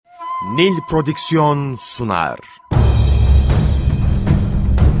Nil Prodüksiyon sunar.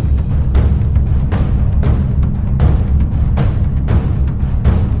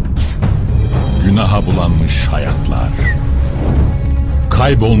 Günaha bulanmış hayatlar,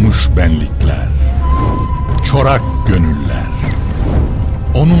 kaybolmuş benlikler, çorak gönüller,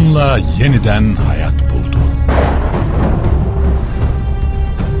 onunla yeniden hayat buldu.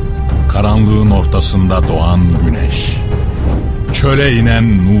 Karanlığın ortasında doğan güneş, çöle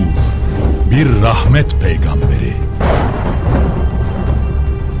inen nur, bir rahmet peygamberi.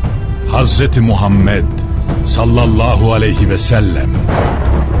 Hazreti Muhammed sallallahu aleyhi ve sellem,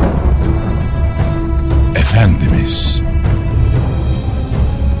 Efendimiz.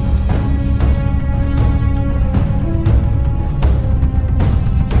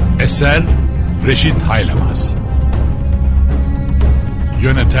 Eser Reşit Haylamaz.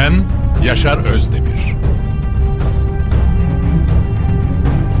 Yöneten Yaşar Özdemir.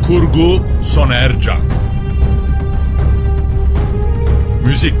 Kurgu Soner Can.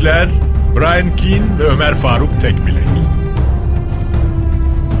 Müzikler Brian Keane ve Ömer Faruk Tekbilek.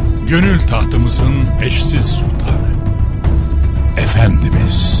 Gönül tahtımızın eşsiz sultanı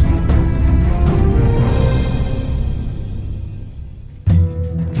Efendimiz.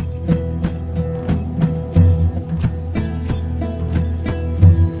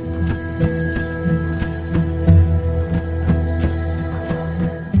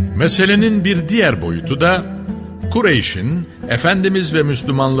 Meselenin bir diğer boyutu da Kureyş'in Efendimiz ve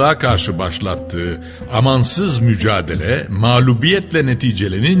Müslümanlığa karşı başlattığı amansız mücadele mağlubiyetle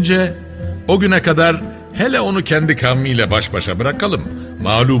neticelenince o güne kadar hele onu kendi kavmiyle baş başa bırakalım,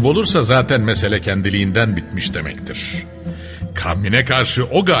 mağlup olursa zaten mesele kendiliğinden bitmiş demektir. Kavmine karşı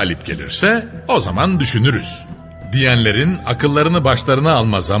o galip gelirse o zaman düşünürüz diyenlerin akıllarını başlarına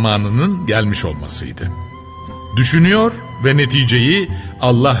alma zamanının gelmiş olmasıydı. Düşünüyor ve neticeyi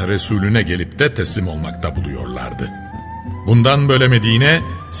Allah Resulüne gelip de teslim olmakta buluyorlardı. Bundan böyle Medine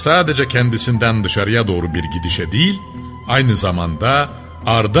sadece kendisinden dışarıya doğru bir gidişe değil, aynı zamanda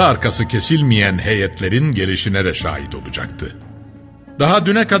ardı arkası kesilmeyen heyetlerin gelişine de şahit olacaktı. Daha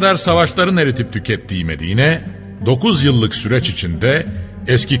düne kadar savaşların eritip tükettiği Medine, 9 yıllık süreç içinde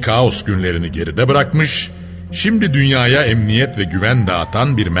eski kaos günlerini geride bırakmış, şimdi dünyaya emniyet ve güven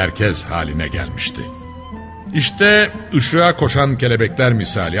dağıtan bir merkez haline gelmişti. İşte ışığa koşan kelebekler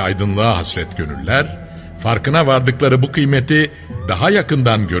misali aydınlığa hasret gönüller, farkına vardıkları bu kıymeti daha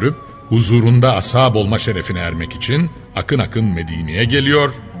yakından görüp huzurunda ashab olma şerefine ermek için akın akın Medine'ye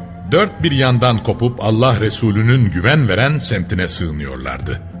geliyor, dört bir yandan kopup Allah Resulü'nün güven veren semtine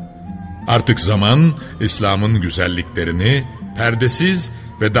sığınıyorlardı. Artık zaman İslam'ın güzelliklerini perdesiz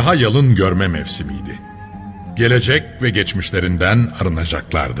ve daha yalın görme mevsimiydi. Gelecek ve geçmişlerinden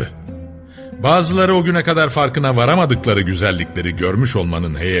arınacaklardı. Bazıları o güne kadar farkına varamadıkları güzellikleri görmüş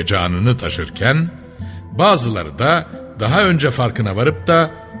olmanın heyecanını taşırken, bazıları da daha önce farkına varıp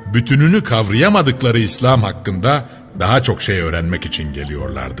da bütününü kavrayamadıkları İslam hakkında daha çok şey öğrenmek için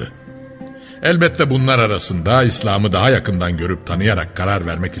geliyorlardı. Elbette bunlar arasında İslam'ı daha yakından görüp tanıyarak karar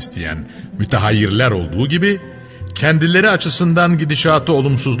vermek isteyen mütehayyirler olduğu gibi, kendileri açısından gidişatı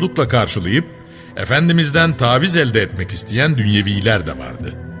olumsuzlukla karşılayıp Efendimiz'den taviz elde etmek isteyen dünyeviler de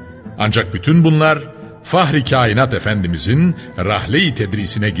vardı. Ancak bütün bunlar Fahri Kainat Efendimizin rahle-i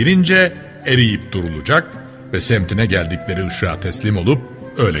tedrisine girince eriyip durulacak ve semtine geldikleri ışığa teslim olup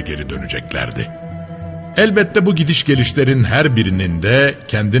öyle geri döneceklerdi. Elbette bu gidiş gelişlerin her birinin de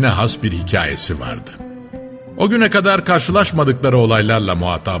kendine has bir hikayesi vardı. O güne kadar karşılaşmadıkları olaylarla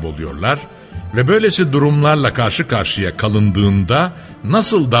muhatap oluyorlar ve böylesi durumlarla karşı karşıya kalındığında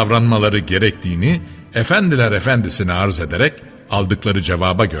nasıl davranmaları gerektiğini Efendiler Efendisi'ne arz ederek aldıkları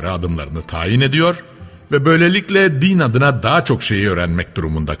cevaba göre adımlarını tayin ediyor ve böylelikle din adına daha çok şeyi öğrenmek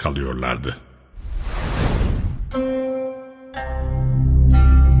durumunda kalıyorlardı.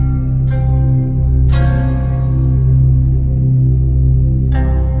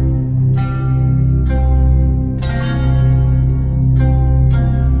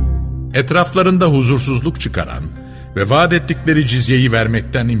 Etraflarında huzursuzluk çıkaran ve vaat ettikleri cizyeyi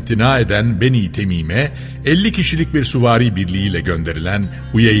vermekten imtina eden Beni Temim'e 50 kişilik bir süvari birliğiyle gönderilen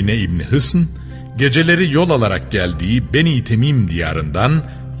Uyeyne İbni Hısn, geceleri yol alarak geldiği Beni Temim diyarından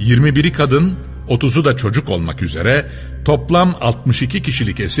 21'i kadın, 30'u da çocuk olmak üzere toplam 62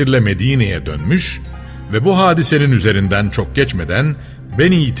 kişilik esirle Medine'ye dönmüş ve bu hadisenin üzerinden çok geçmeden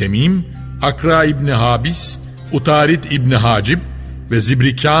Beni Temim, Akra İbni Habis, Utarit İbni Hacib ve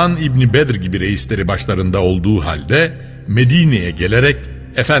Zibrikan İbni Bedr gibi reisleri başlarında olduğu halde Medine'ye gelerek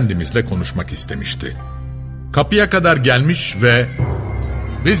Efendimizle konuşmak istemişti. Kapıya kadar gelmiş ve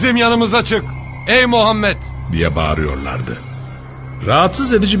 "Bizim yanımıza çık ey Muhammed!" diye bağırıyorlardı.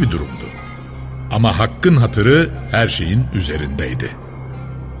 Rahatsız edici bir durumdu. Ama hakkın hatırı her şeyin üzerindeydi.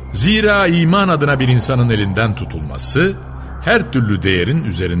 Zira iman adına bir insanın elinden tutulması her türlü değerin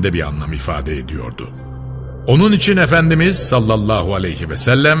üzerinde bir anlam ifade ediyordu. Onun için Efendimiz sallallahu aleyhi ve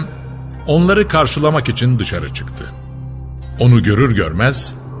sellem onları karşılamak için dışarı çıktı. Onu görür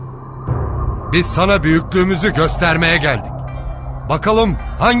görmez, "Biz sana büyüklüğümüzü göstermeye geldik. Bakalım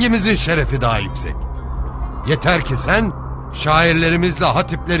hangimizin şerefi daha yüksek? Yeter ki sen şairlerimizle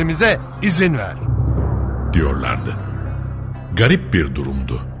hatiplerimize izin ver," diyorlardı. Garip bir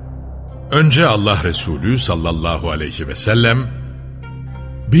durumdu. Önce Allah Resulü sallallahu aleyhi ve sellem,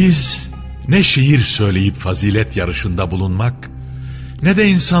 "Biz ne şiir söyleyip fazilet yarışında bulunmak, ne de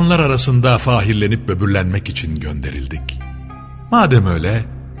insanlar arasında fahirlenip böbürlenmek için gönderildik. Madem öyle,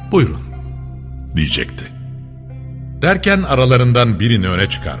 buyurun," diyecekti. Derken aralarından birini öne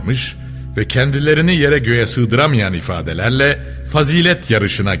çıkarmış ve kendilerini yere göğe sığdıramayan ifadelerle fazilet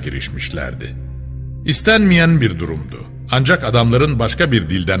yarışına girişmişlerdi. İstenmeyen bir durumdu. Ancak adamların başka bir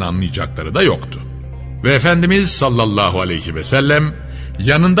dilden anlayacakları da yoktu. Ve Efendimiz sallallahu aleyhi ve sellem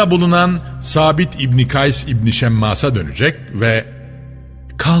yanında bulunan Sabit İbni Kays İbni Şemmas'a dönecek ve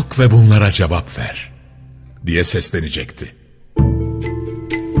 "Kalk ve bunlara cevap ver," diye seslenecekti.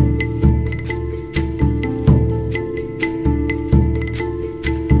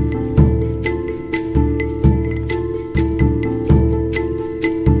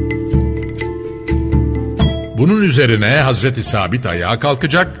 Bunun üzerine Hazreti Sabit ayağa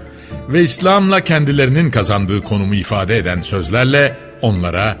kalkacak ve İslam'la kendilerinin kazandığı konumu ifade eden sözlerle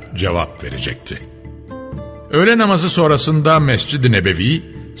onlara cevap verecekti. Öğle namazı sonrasında Mescid-i Nebevi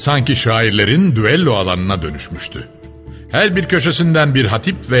sanki şairlerin düello alanına dönüşmüştü. Her bir köşesinden bir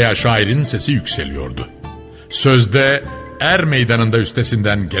hatip veya şairin sesi yükseliyordu. Sözde er meydanında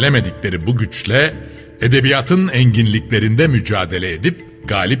üstesinden gelemedikleri bu güçle edebiyatın enginliklerinde mücadele edip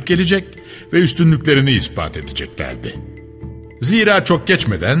galip gelecek ve üstünlüklerini ispat edeceklerdi. Zira çok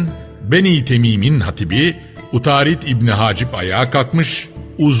geçmeden Beni Temim'in hatibi Utarit İbni Hacip ayağa kalkmış,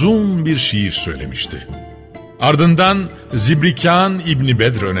 uzun bir şiir söylemişti. Ardından Zibrikan İbni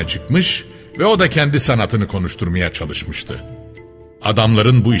Bedr öne çıkmış ve o da kendi sanatını konuşturmaya çalışmıştı.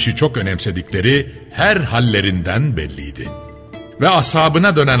 Adamların bu işi çok önemsedikleri her hallerinden belliydi. Ve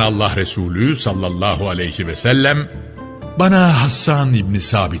ashabına dönen Allah Resulü sallallahu aleyhi ve sellem, "Bana Hassan İbni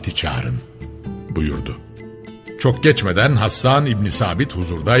Sabit'i çağırın," buyurdu. Çok geçmeden Hassan İbni Sabit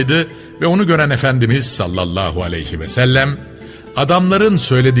huzurdaydı ve onu gören Efendimiz sallallahu aleyhi ve sellem, adamların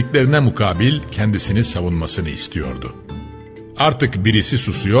söylediklerine mukabil kendisini savunmasını istiyordu. Artık birisi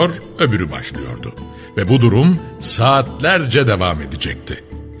susuyor, öbürü başlıyordu. Ve bu durum saatlerce devam edecekti.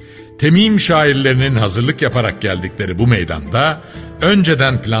 Temim şairlerinin hazırlık yaparak geldikleri bu meydanda,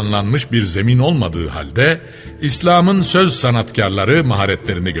 önceden planlanmış bir zemin olmadığı halde, İslam'ın söz sanatkarları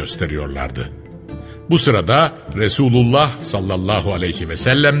maharetlerini gösteriyorlardı. Bu sırada Resulullah sallallahu aleyhi ve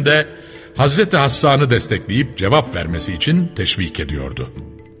sellem de Hazreti Hassan'ı destekleyip cevap vermesi için teşvik ediyordu.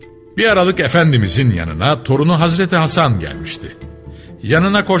 Bir aralık Efendimizin yanına torunu Hazreti Hasan gelmişti.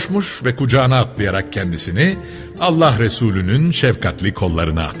 Yanına koşmuş ve kucağına atlayarak kendisini Allah Resulü'nün şefkatli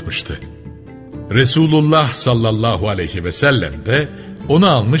kollarına atmıştı. Resulullah sallallahu aleyhi ve sellem de onu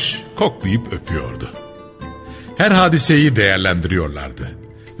almış koklayıp öpüyordu. Her hadiseyi değerlendiriyorlardı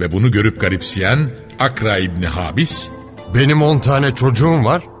ve bunu görüp garipseyen Akra İbni Habis, "Benim 10 tane çocuğum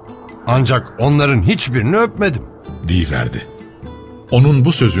var, ancak onların hiçbirini öpmedim," deyiverdi. Onun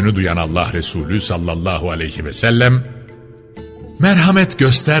bu sözünü duyan Allah Resulü sallallahu aleyhi ve sellem, "Merhamet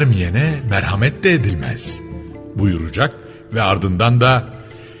göstermeyene merhamet de edilmez," buyuracak ve ardından da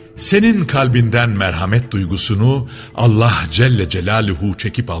 "Senin kalbinden merhamet duygusunu Allah Celle Celaluhu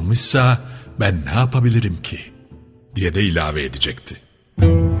çekip almışsa ben ne yapabilirim ki?" diye de ilave edecekti.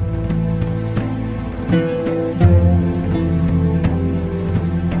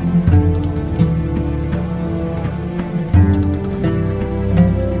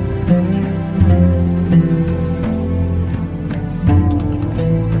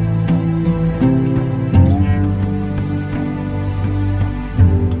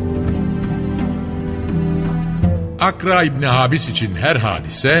 Akra İbni Habis için her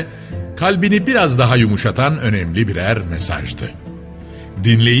hadise, kalbini biraz daha yumuşatan önemli birer mesajdı.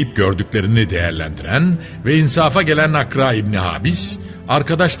 Dinleyip gördüklerini değerlendiren ve insafa gelen Akra İbni Habis,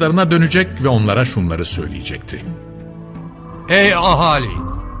 arkadaşlarına dönecek ve onlara şunları söyleyecekti. "Ey ahali!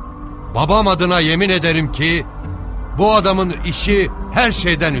 Babam adına yemin ederim ki bu adamın işi her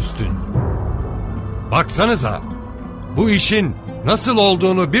şeyden üstün. Baksanıza, bu işin nasıl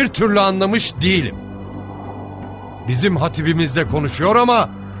olduğunu bir türlü anlamış değilim. Bizim hatibimizle konuşuyor ama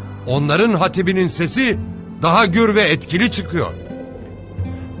onların hatibinin sesi daha gür ve etkili çıkıyor.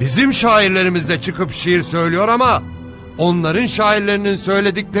 Bizim şairlerimiz de çıkıp şiir söylüyor ama onların şairlerinin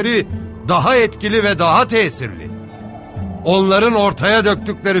söyledikleri daha etkili ve daha tesirli. Onların ortaya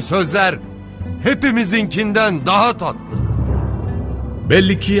döktükleri sözler hepimizinkinden daha tatlı.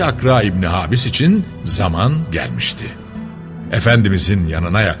 Belli ki Akra İbni Habis için zaman gelmişti. Efendimizin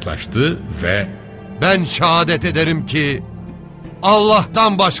yanına yaklaştı ve "Ben şehadet ederim ki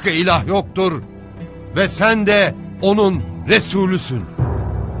Allah'tan başka ilah yoktur ve sen de onun Resulüsün"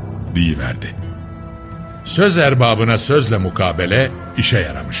 deyiverdi. Söz erbabına sözle mukabele işe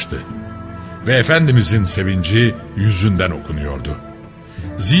yaramıştı. Ve Efendimizin sevinci yüzünden okunuyordu.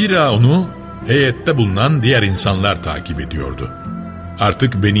 Zira onu heyette bulunan diğer insanlar takip ediyordu.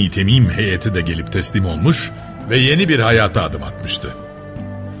 Artık Beni Temim heyeti de gelip teslim olmuş ve yeni bir hayata adım atmıştı.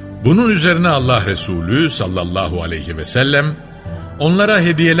 Bunun üzerine Allah Resulü sallallahu aleyhi ve sellem onlara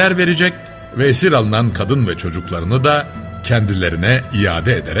hediyeler verecek ve esir alınan kadın ve çocuklarını da kendilerine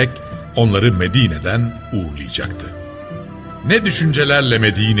iade ederek onları Medine'den uğurlayacaktı. Ne düşüncelerle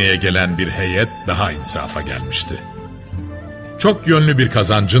Medine'ye gelen bir heyet daha insafa gelmişti. Çok yönlü bir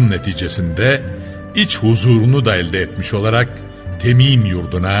kazancın neticesinde iç huzurunu da elde etmiş olarak Temim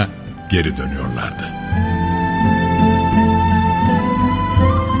yurduna geri dönüyorlardı.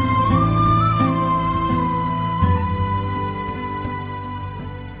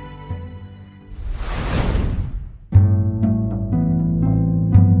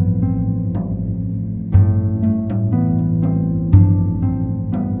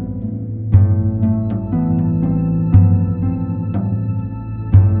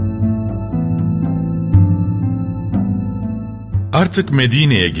 Artık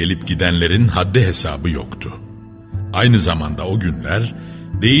Medine'ye gelip gidenlerin haddi hesabı yoktu. Aynı zamanda o günler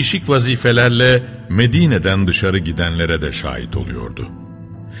değişik vazifelerle Medine'den dışarı gidenlere de şahit oluyordu.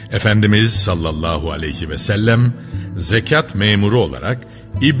 Efendimiz sallallahu aleyhi ve sellem zekat memuru olarak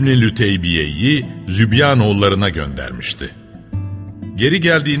İbn-i Lüteybiye'yi Zübyanoğullarına göndermişti. Geri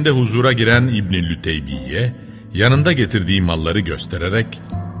geldiğinde huzura giren İbn-i Lüteybiye yanında getirdiği malları göstererek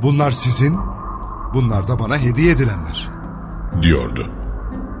 "Bunlar sizin, bunlar da bana hediye edilenler" diyordu.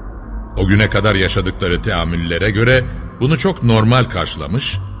 O güne kadar yaşadıkları teamüllere göre bunu çok normal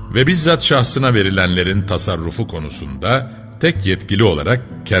karşılamış ve bizzat şahsına verilenlerin tasarrufu konusunda tek yetkili olarak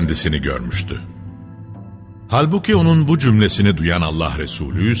kendisini görmüştü. Halbuki onun bu cümlesini duyan Allah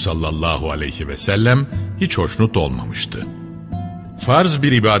Resulü sallallahu aleyhi ve sellem hiç hoşnut olmamıştı. Farz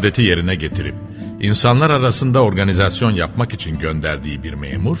bir ibadeti yerine getirip insanlar arasında organizasyon yapmak için gönderdiği bir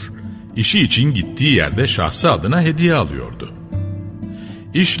memur, işi için gittiği yerde şahsı adına hediye alıyordu.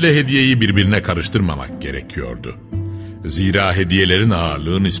 İşle hediyeyi birbirine karıştırmamak gerekiyordu. Zira hediyelerin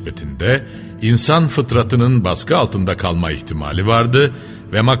ağırlığı nispetinde insan fıtratının baskı altında kalma ihtimali vardı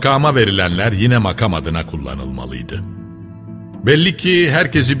ve makama verilenler yine makam adına kullanılmalıydı. Belli ki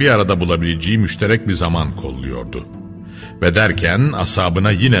herkesi bir arada bulabileceği müşterek bir zaman kolluyordu. Ve derken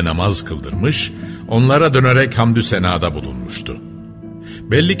ashabına yine namaz kıldırmış, onlara dönerek hamdü senada bulunmuştu.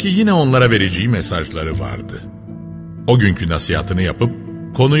 Belli ki yine onlara vereceği mesajları vardı. O günkü nasihatını yapıp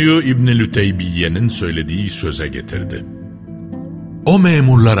konuyu İbn-i Lüteybiye'nin söylediği söze getirdi. "O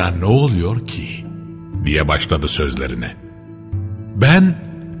memurlara ne oluyor ki?" diye başladı sözlerine. "Ben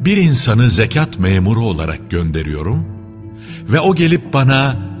bir insanı zekat memuru olarak gönderiyorum ve o gelip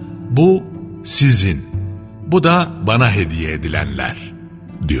bana bu sizin, bu da bana hediye edilenler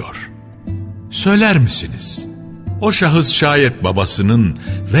diyor. Söyler misiniz? O şahıs şayet babasının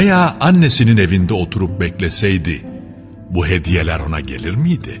veya annesinin evinde oturup bekleseydi bu hediyeler ona gelir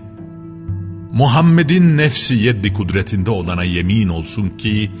miydi? Muhammed'in nefsi yeddi kudretinde olana yemin olsun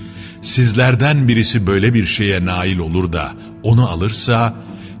ki sizlerden birisi böyle bir şeye nail olur da onu alırsa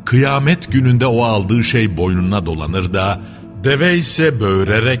kıyamet gününde o aldığı şey boynuna dolanır da deve ise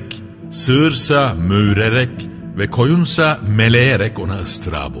böğürerek, sığırsa möğürerek ve koyunsa meleyerek ona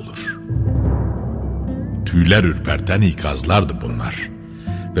ıstırap olur." Tüyler ürperten ikazlardı bunlar.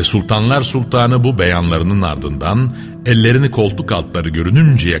 Ve Sultanlar Sultanı bu beyanlarının ardından ellerini koltuk altları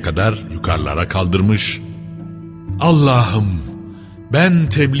görününceye kadar yukarılara kaldırmış, "Allah'ım, ben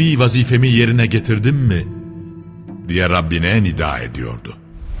tebliğ vazifemi yerine getirdim mi?" diye Rabbine nida ediyordu.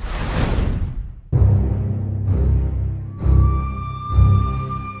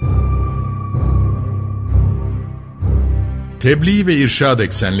 Tebliğ ve irşad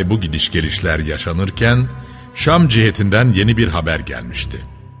eksenli bu gidiş gelişler yaşanırken Şam cihetinden yeni bir haber gelmişti.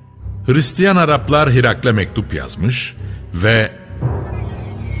 Hristiyan Araplar Hirak'le mektup yazmış ve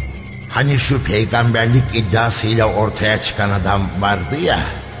 "Hani şu peygamberlik iddiasıyla ortaya çıkan adam vardı ya,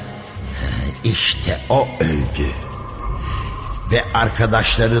 işte o öldü ve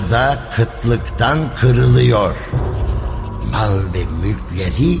arkadaşları da kıtlıktan kırılıyor. mal ve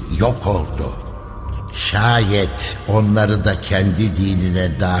mülkleri yok oldu. Şayet onları da kendi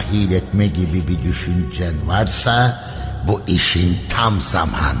dinine dahil etme gibi bir düşüncen varsa bu işin tam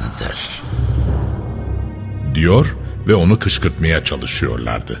zamanıdır. Diyor ve onu kışkırtmaya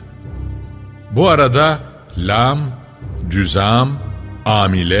çalışıyorlardı. Bu arada Lam, Cüzam,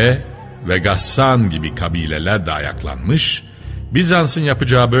 Amile ve Gassan gibi kabileler de ayaklanmış, Bizans'ın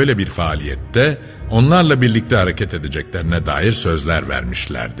yapacağı böyle bir faaliyette onlarla birlikte hareket edeceklerine dair sözler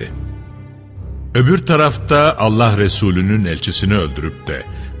vermişlerdi. Öbür tarafta Allah Resulü'nün elçisini öldürüp de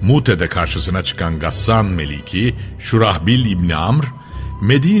Mute'de karşısına çıkan Gassan Meliki Şurahbil İbni Amr,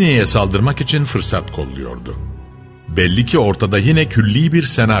 Medine'ye saldırmak için fırsat kolluyordu. Belli ki ortada yine külli bir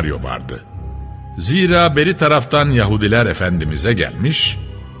senaryo vardı. Zira beri taraftan Yahudiler Efendimiz'e gelmiş,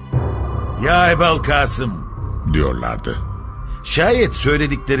 "Ya Ebal Kasım," diyorlardı. "Şayet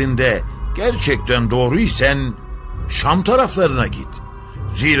söylediklerinde gerçekten doğruysen Şam taraflarına git.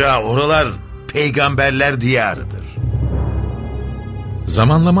 Zira oralar peygamberler diyarıdır."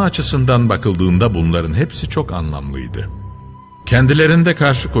 Zamanlama açısından bakıldığında bunların hepsi çok anlamlıydı. Kendilerinde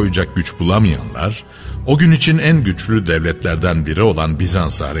karşı koyacak güç bulamayanlar, o gün için en güçlü devletlerden biri olan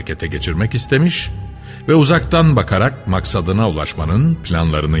Bizans'ı harekete geçirmek istemiş ve uzaktan bakarak maksadına ulaşmanın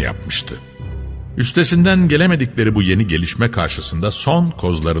planlarını yapmıştı. Üstesinden gelemedikleri bu yeni gelişme karşısında son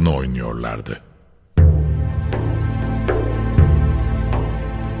kozlarını oynuyorlardı.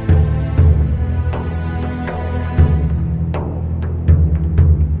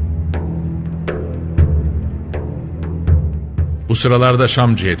 Bu sıralarda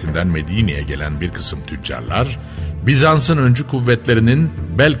Şam cihetinden Medine'ye gelen bir kısım tüccarlar, Bizans'ın öncü kuvvetlerinin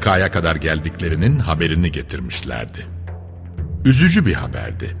Belka'ya kadar geldiklerinin haberini getirmişlerdi. Üzücü bir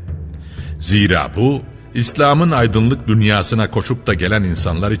haberdi. Zira bu, İslam'ın aydınlık dünyasına koşup da gelen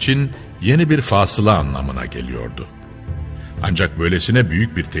insanlar için yeni bir fasıla anlamına geliyordu. Ancak böylesine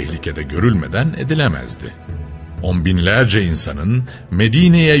büyük bir tehlikede görülmeden edilemezdi. On binlerce insanın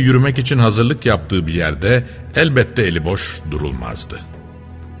Medine'ye yürümek için hazırlık yaptığı bir yerde elbette eli boş durulmazdı.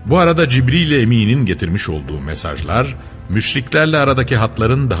 Bu arada Cibril Emin'in getirmiş olduğu mesajlar, müşriklerle aradaki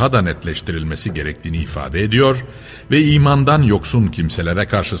hatların daha da netleştirilmesi gerektiğini ifade ediyor ve imandan yoksun kimselere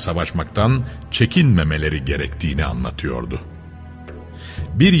karşı savaşmaktan çekinmemeleri gerektiğini anlatıyordu.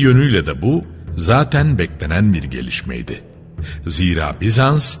 Bir yönüyle de bu zaten beklenen bir gelişmeydi. Zira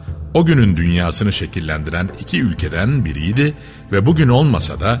Bizans, o günün dünyasını şekillendiren iki ülkeden biriydi ve bugün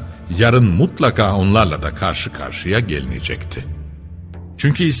olmasa da yarın mutlaka onlarla da karşı karşıya gelinecekti.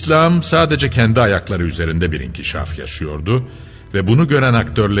 Çünkü İslam sadece kendi ayakları üzerinde bir inkişaf yaşıyordu ve bunu gören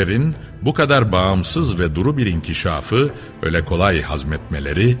aktörlerin bu kadar bağımsız ve duru bir inkişafı öyle kolay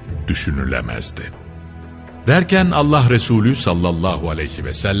hazmetmeleri düşünülemezdi. Derken Allah Resulü sallallahu aleyhi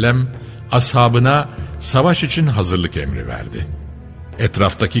ve sellem ashabına savaş için hazırlık emri verdi.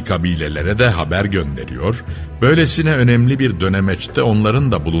 Etraftaki kabilelere de haber gönderiyor, böylesine önemli bir dönemeçte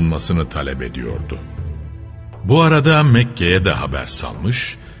onların da bulunmasını talep ediyordu. Bu arada Mekke'ye de haber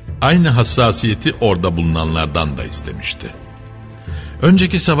salmış, aynı hassasiyeti orada bulunanlardan da istemişti.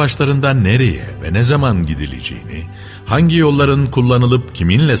 Önceki savaşlarında nereye ve ne zaman gidileceğini, hangi yolların kullanılıp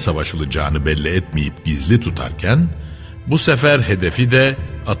kiminle savaşılacağını belli etmeyip gizli tutarken, bu sefer hedefi de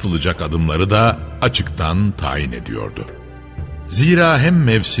atılacak adımları da açıktan tayin ediyordu. Zira hem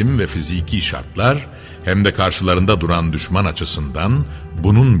mevsim ve fiziki şartlar hem de karşılarında duran düşman açısından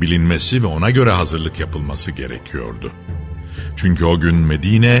bunun bilinmesi ve ona göre hazırlık yapılması gerekiyordu. Çünkü o gün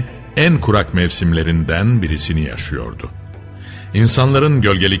Medine en kurak mevsimlerinden birisini yaşıyordu. İnsanların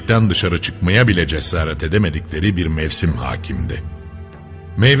gölgelikten dışarı çıkmaya bile cesaret edemedikleri bir mevsim hakimdi.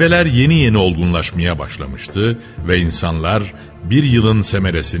 Meyveler yeni yeni olgunlaşmaya başlamıştı ve insanlar bir yılın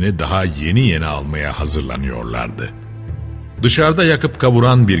semeresini daha yeni yeni almaya hazırlanıyorlardı. Dışarıda yakıp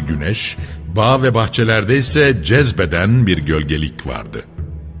kavuran bir güneş, bağ ve bahçelerde ise cezbeden bir gölgelik vardı.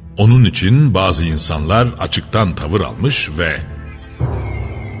 Onun için bazı insanlar açıktan tavır almış ve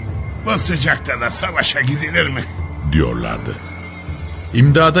 "Bu sıcakta da savaşa gidilir mi?" diyorlardı.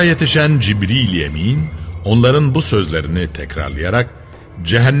 İmdada yetişen Cibril Emin, onların bu sözlerini tekrarlayarak,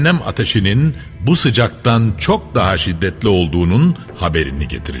 cehennem ateşinin bu sıcaktan çok daha şiddetli olduğunun haberini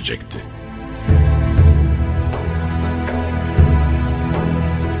getirecekti.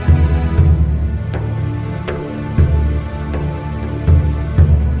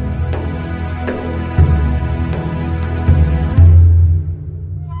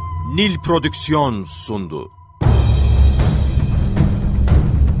 Nil Prodüksiyon sundu.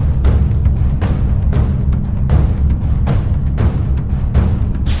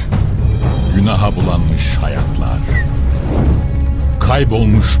 Günaha bulanmış hayatlar,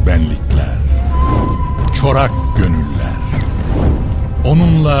 kaybolmuş benlikler, çorak gönüller,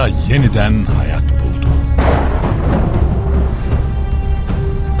 onunla yeniden hayat buldu.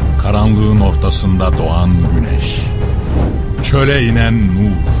 Karanlığın ortasında doğan güneş, çöle inen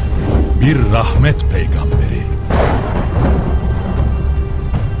nur, bir rahmet peygamberi.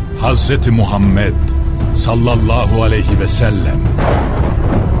 Hazreti Muhammed sallallahu aleyhi ve sellem